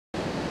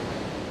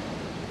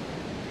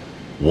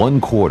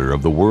1/4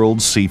 of the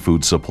world's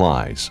seafood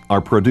supplies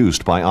are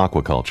produced by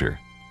aquaculture,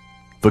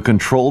 the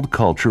controlled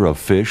culture of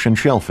fish and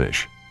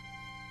shellfish.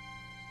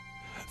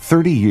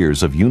 30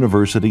 years of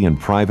university and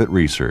private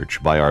research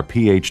by our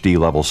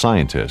PhD-level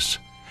scientists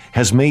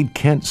has made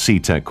Kent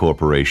SeaTech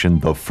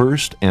Corporation the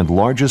first and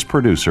largest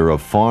producer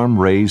of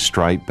farm-raised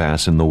striped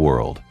bass in the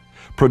world,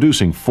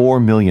 producing 4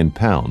 million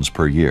pounds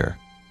per year.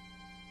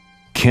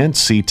 Kent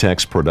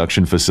SeaTech's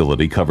production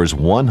facility covers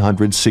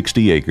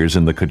 160 acres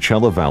in the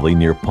Coachella Valley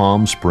near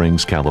Palm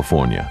Springs,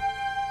 California.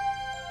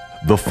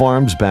 The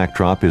farm's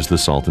backdrop is the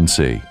Salton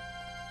Sea.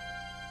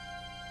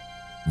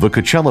 The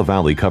Coachella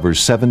Valley covers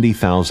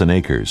 70,000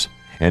 acres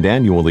and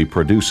annually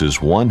produces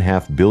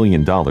 $1/2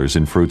 billion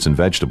in fruits and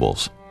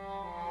vegetables.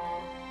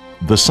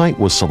 The site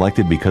was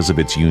selected because of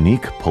its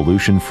unique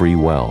pollution-free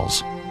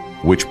wells,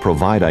 which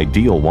provide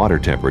ideal water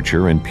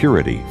temperature and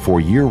purity for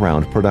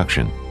year-round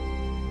production.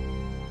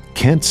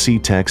 Kent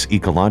SeaTech's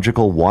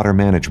ecological water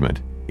management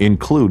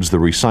includes the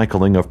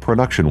recycling of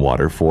production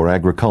water for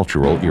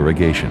agricultural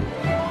irrigation.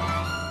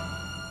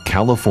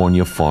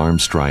 California farm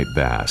striped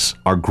bass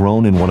are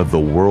grown in one of the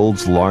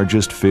world's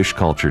largest fish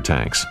culture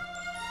tanks,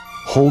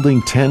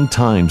 holding 10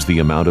 times the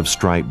amount of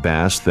striped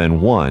bass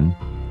than one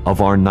of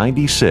our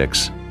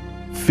 96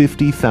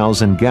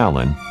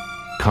 50,000-gallon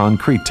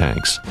concrete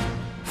tanks.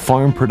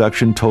 Farm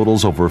production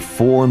totals over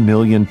 4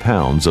 million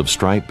pounds of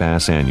striped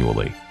bass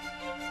annually.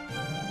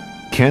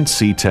 Kent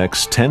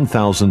SeaTech's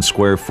 10,000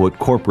 square foot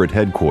corporate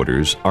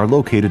headquarters are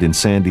located in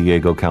San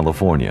Diego,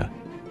 California.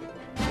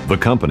 The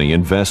company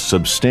invests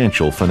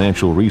substantial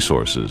financial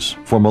resources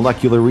for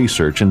molecular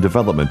research and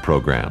development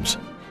programs.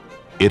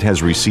 It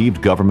has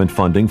received government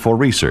funding for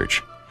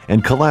research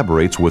and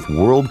collaborates with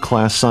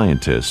world-class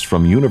scientists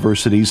from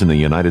universities in the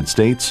United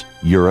States,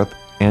 Europe,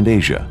 and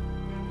Asia.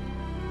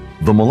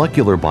 The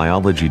Molecular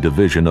Biology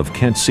Division of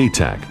Kent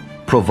SeaTech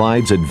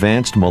provides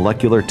advanced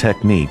molecular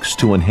techniques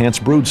to enhance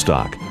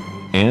broodstock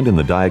and in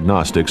the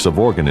diagnostics of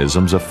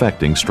organisms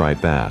affecting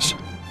striped bass.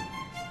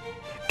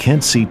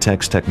 Kent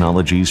SeaTech's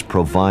technologies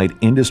provide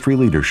industry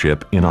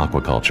leadership in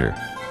aquaculture.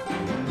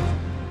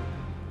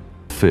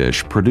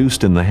 Fish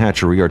produced in the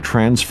hatchery are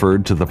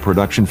transferred to the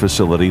production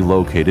facility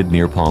located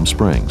near Palm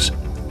Springs.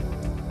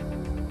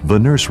 The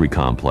nursery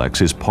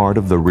complex is part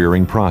of the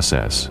rearing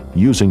process,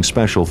 using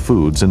special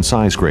foods and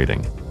size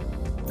grading.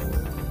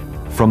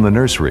 From the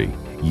nursery,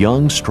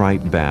 young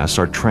striped bass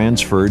are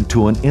transferred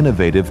to an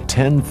innovative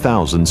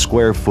 10,000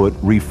 square foot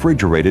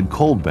refrigerated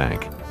cold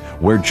bank,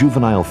 where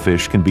juvenile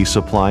fish can be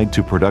supplied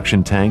to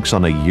production tanks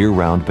on a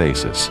year-round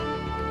basis.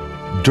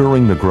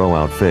 During the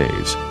grow-out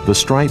phase, the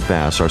striped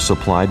bass are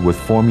supplied with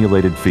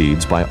formulated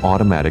feeds by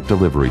automatic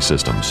delivery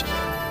systems.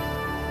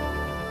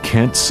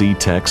 Kent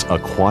SeaTech's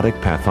Aquatic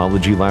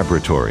Pathology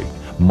Laboratory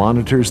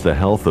monitors the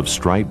health of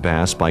striped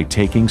bass by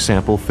taking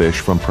sample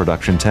fish from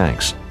production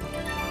tanks.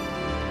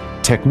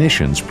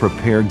 Technicians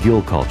prepare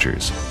gill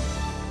cultures,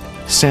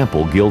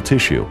 sample gill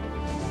tissue,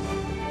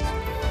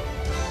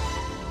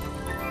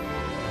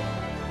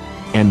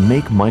 and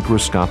make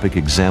microscopic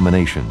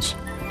examinations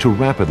to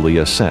rapidly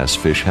assess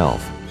fish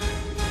health.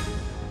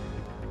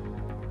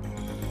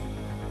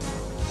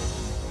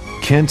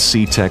 Kent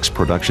SeaTech's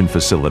production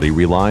facility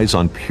relies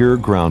on pure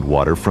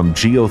groundwater from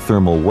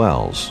geothermal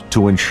wells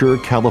to ensure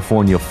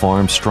California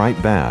farm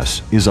striped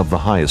bass is of the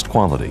highest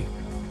quality.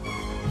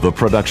 The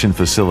production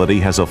facility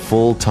has a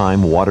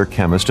full-time water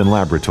chemist and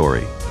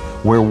laboratory,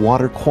 where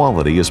water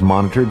quality is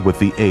monitored with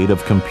the aid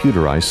of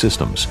computerized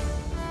systems.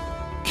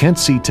 Kent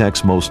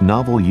SeaTech's most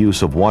novel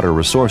use of water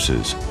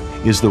resources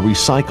is the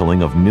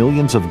recycling of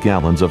millions of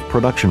gallons of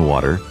production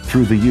water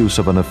through the use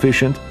of an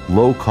efficient,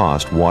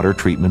 low-cost water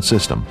treatment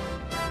system.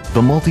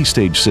 The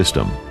multi-stage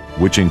system,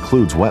 which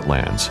includes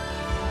wetlands,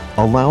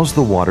 allows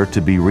the water to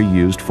be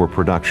reused for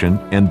production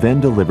and then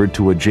delivered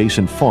to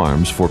adjacent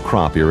farms for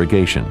crop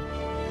irrigation.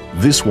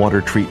 This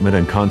water treatment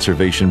and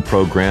conservation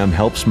program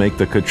helps make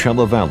the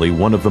Coachella Valley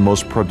one of the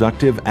most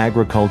productive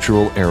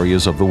agricultural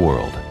areas of the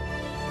world.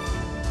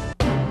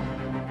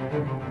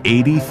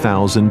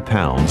 80,000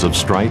 pounds of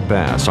striped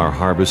bass are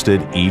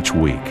harvested each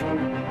week.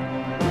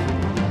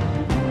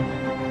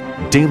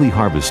 Daily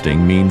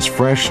harvesting means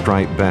fresh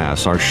striped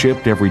bass are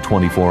shipped every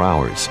 24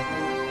 hours.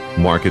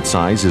 Market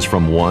size is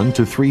from 1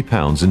 to 3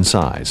 pounds in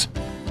size.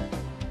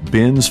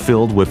 Bins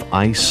filled with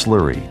ice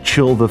slurry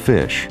chill the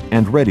fish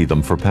and ready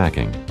them for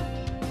packing.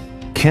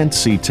 Kent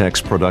SeaTech's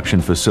production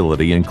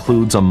facility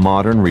includes a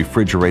modern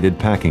refrigerated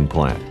packing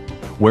plant,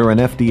 where an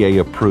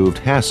FDA-approved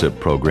HACCP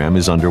program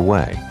is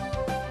underway.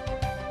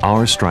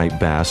 Our striped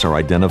bass are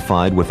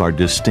identified with our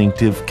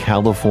distinctive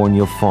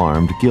California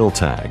farmed gill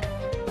tag.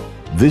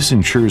 This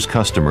ensures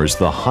customers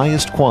the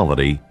highest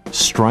quality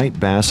striped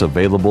bass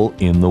available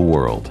in the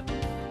world.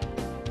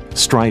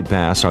 Striped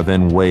bass are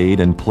then weighed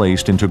and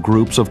placed into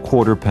groups of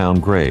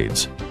quarter-pound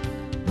grades,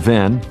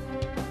 then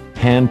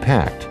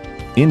hand-packed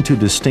into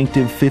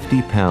distinctive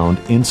 50-pound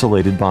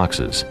insulated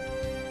boxes.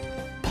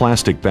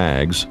 Plastic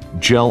bags,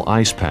 gel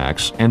ice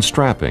packs, and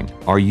strapping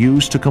are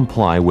used to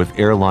comply with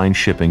airline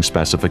shipping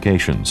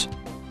specifications.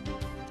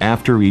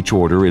 After each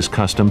order is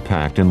custom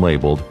packed and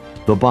labeled,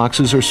 The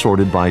boxes are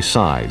sorted by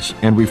size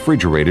and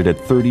refrigerated at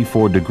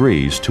 34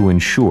 degrees to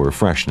ensure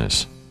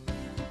freshness.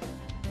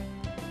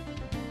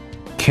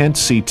 Kent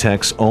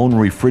SeaTech's own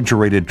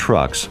refrigerated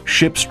trucks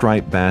ship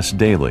striped bass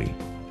daily.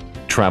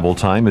 Travel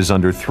time is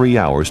under 3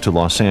 hours to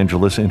Los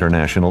Angeles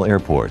International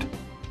Airport,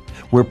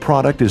 where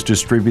product is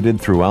distributed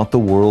throughout the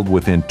world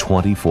within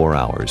 24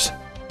 hours.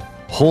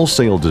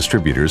 Wholesale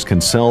distributors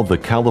can sell the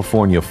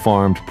California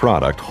farmed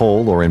product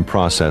whole or in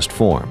processed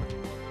form.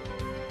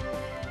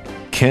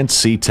 Kent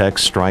SeaTech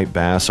striped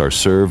bass are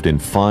served in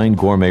fine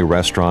gourmet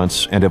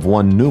restaurants and have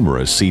won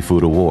numerous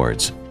seafood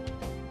awards.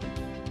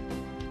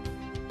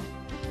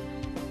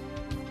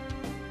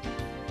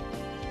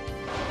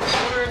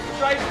 Order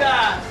striped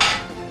bass.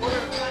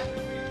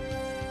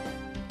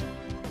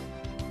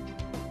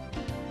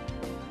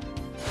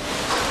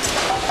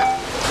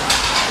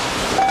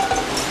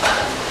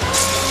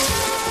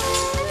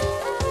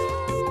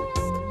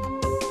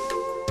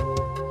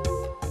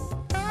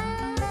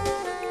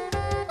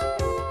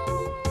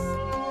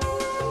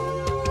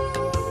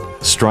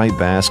 Striped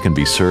bass can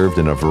be served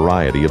in a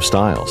variety of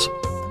styles.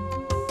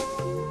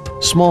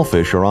 Small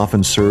fish are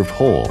often served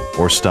whole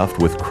or stuffed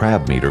with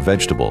crab meat or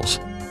vegetables.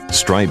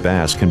 Striped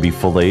bass can be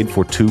filleted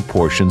for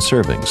 2-portion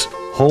servings.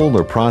 Whole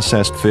or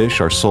processed fish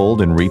are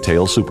sold in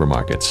retail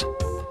supermarkets.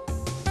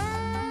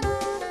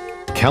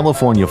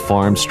 California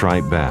farmed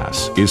striped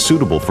bass is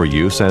suitable for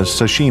use as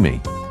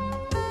sashimi.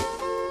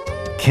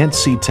 Kent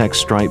SeaTech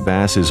striped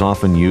bass is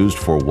often used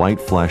for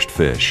white-fleshed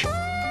fish.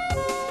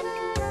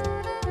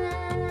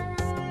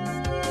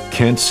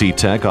 Kent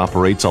SeaTech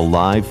operates a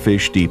live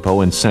fish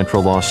depot in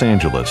central Los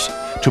Angeles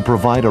to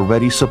provide a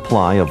ready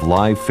supply of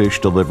live fish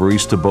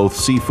deliveries to both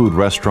seafood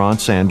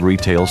restaurants and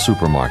retail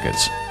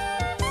supermarkets.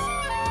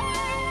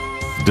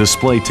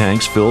 Display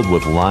tanks filled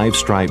with live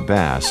striped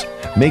bass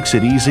makes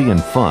it easy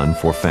and fun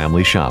for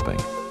family shopping.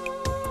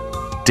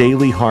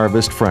 Daily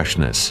harvest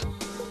freshness,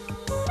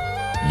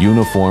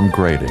 uniform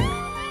grading,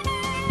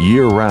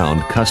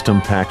 year-round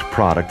custom-packed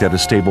product at a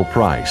stable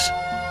price,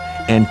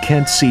 and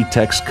Kent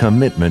SeaTech's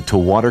commitment to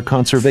water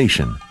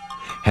conservation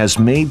has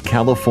made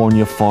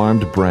California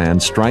farmed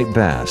brand striped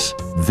bass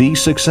the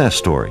success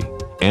story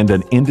and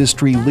an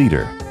industry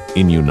leader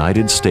in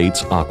United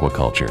States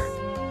aquaculture.